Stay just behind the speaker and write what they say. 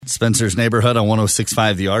Spencer's Neighborhood on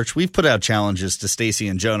 106.5 The Arch. We've put out challenges to Stacey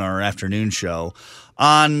and Jonah, our afternoon show,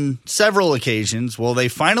 on several occasions. Well, they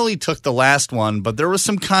finally took the last one, but there was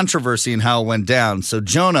some controversy in how it went down. So,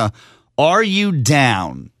 Jonah, are you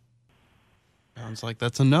down? Sounds like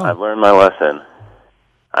that's a no. I've learned my lesson.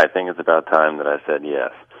 I think it's about time that I said yes.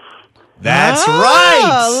 That's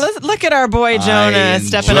right. Look at our boy Jonah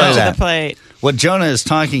stepping up to the plate. What Jonah is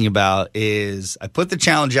talking about is I put the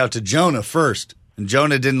challenge out to Jonah first, and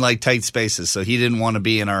Jonah didn't like tight spaces, so he didn't want to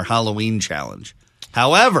be in our Halloween challenge.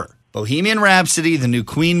 However, Bohemian Rhapsody, the new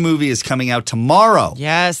Queen movie, is coming out tomorrow.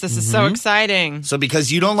 Yes, this is so exciting. So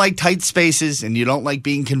because you don't like tight spaces and you don't like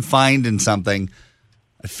being confined in something,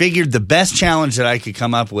 I figured the best challenge that I could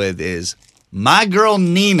come up with is my girl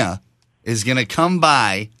Nina is going to come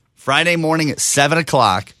by Friday morning at 7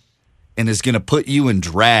 o'clock and is going to put you in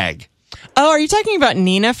drag. Oh, are you talking about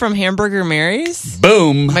Nina from Hamburger Mary's?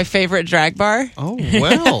 Boom. My favorite drag bar? Oh,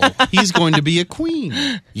 well, he's going to be a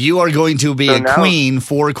queen. You are going to be queen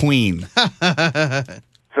for queen.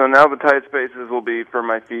 So now the tight spaces will be for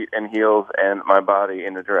my feet and heels and my body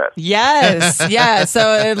in a dress. Yes, yeah. So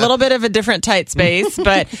a little bit of a different tight space,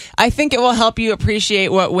 but I think it will help you appreciate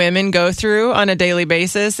what women go through on a daily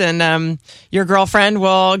basis, and your girlfriend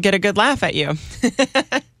will get a good laugh at you.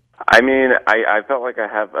 I mean, I felt like I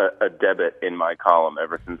have a debit in my column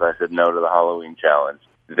ever since I said no to the Halloween challenge.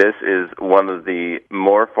 This is one of the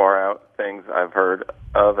more far-out things I've heard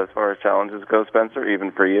of as far as challenges go, Spencer,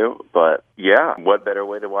 even for you. But, yeah, what better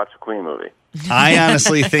way to watch a Queen movie? I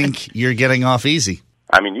honestly think you're getting off easy.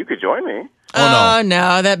 I mean, you could join me. Oh,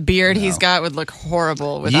 no. That beard he's got would look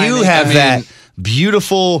horrible with you have that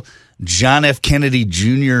beautiful John F. Kennedy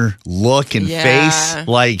Jr. look and face.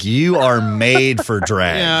 Like, you are made for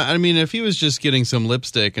drag. Yeah, I mean, if he was just getting some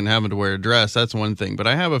lipstick and having to wear a dress, that's one thing. But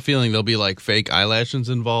I have a feeling there'll be, like, fake eyelashes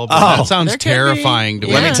involved. And that sounds terrifying to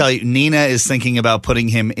me. Let me tell you, Nina is thinking about putting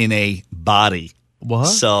him in a body. What?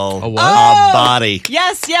 So, a what? A body.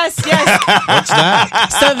 Yes. What's that?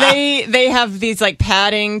 So they have these like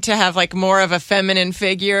padding to have like more of a feminine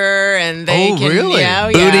figure, and they can really? Yeah,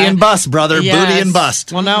 booty and bust, brother. Yes. Booty and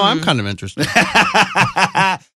bust. Well, now I'm kind of interested.